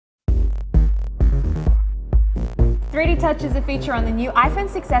3D Touch is a feature on the new iPhone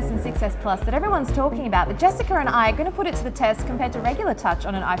 6s and 6s Plus that everyone's talking about, but Jessica and I are going to put it to the test compared to regular touch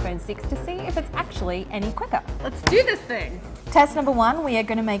on an iPhone 6 to see if it's actually any quicker. Let's do this thing! Test number 1, we are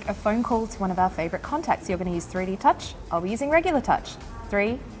going to make a phone call to one of our favorite contacts. You're going to use 3D Touch, I'll be using regular touch.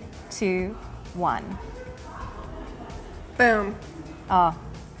 3, 2, 1. Boom. Oh,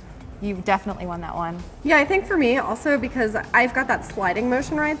 you definitely won that one. Yeah, I think for me also because I've got that sliding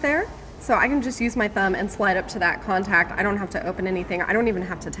motion right there, so I can just use my thumb and slide up to that contact. I don't have to open anything. I don't even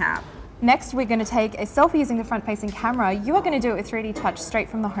have to tap. Next, we're going to take a selfie using the front-facing camera. You are going to do it with 3D Touch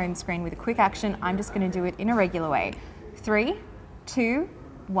straight from the home screen with a quick action. I'm just going to do it in a regular way. 3, 2,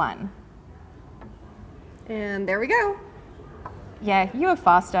 1. And there we go. Yeah, you are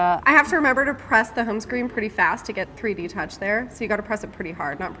faster. I have to remember to press the home screen pretty fast to get 3D Touch there. So you got to press it pretty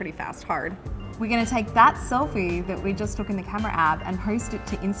hard, not pretty fast, hard. We're going to take that selfie that we just took in the camera app and post it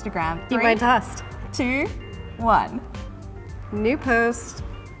to Instagram. 3, Eat my dust. 2, 1. New post.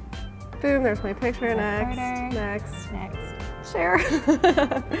 Boom, there's my picture. Next, Photo. next, Next. share. So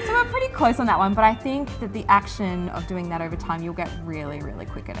we're pretty close on that one, but I think that the action of doing that over time, you'll get really, really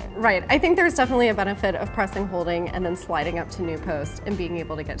quick at it. Right, I think there's definitely a benefit of pressing, holding, and then sliding up to new post and being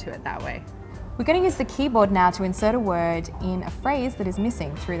able to get to it that way. We're going to use the keyboard now to insert a word in a phrase that is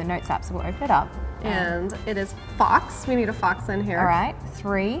missing through the Notes app, so we'll open it up. And it is Fox. We need a Fox in here. All right,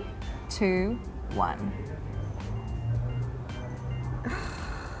 3, 2, 1.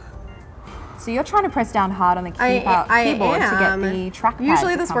 So you're trying to press down hard on the keyboard to get the trackpad.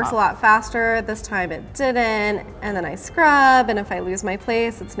 Usually this works a lot faster. This time it didn't. And then I scrub, and if I lose my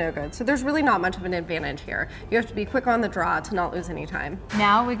place, it's no good. So there's really not much of an advantage here. You have to be quick on the draw to not lose any time.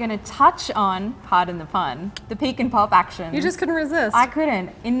 Now we're going to touch on, pardon the pun, the peek and pop action. You just couldn't resist. I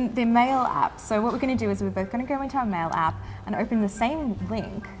couldn't, in the Mail app. So what we're going to do is we're both going to go into our Mail app and open the same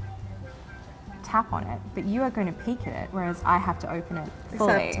link, tap on it, but you are going to peek at it, whereas I have to open it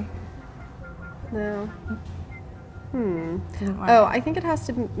fully. No. Oh, I think it has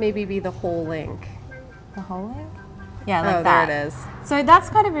to maybe be the whole link. The whole link? Yeah, like that. Oh, there it is. So that's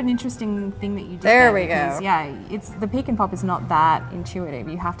kind of an interesting thing that you did There we because, go. yeah, the peek and pop is not that intuitive.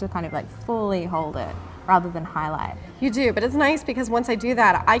 You have to kind of like fully hold it rather than highlight. You do, but it's nice because once I do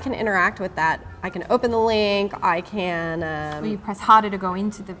that, I can interact with that. I can open the link, I can... Or you press harder to go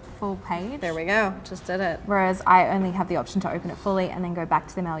into the full page. There we go, just did it. Whereas I only have the option to open it fully and then go back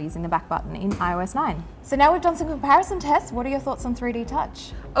to the Mail using the back button in iOS 9. So now we've done some comparison tests. What are your thoughts on 3D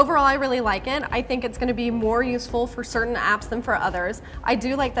Touch? Overall, I really like it. I think it's going to be more useful for certain apps than for others. I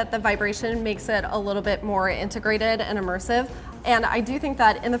do like that the vibration makes it a little bit more integrated and immersive. And I do think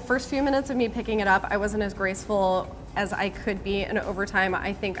that in the first few minutes of me picking it up, I wasn't as graceful as I could be, and over time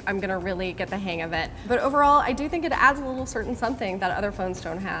I think I'm going to really get the hang of it. But overall, I do think it adds a little certain something that other phones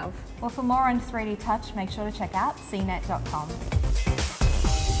don't have. Well, for more on 3D Touch, make sure to check out cnet.com.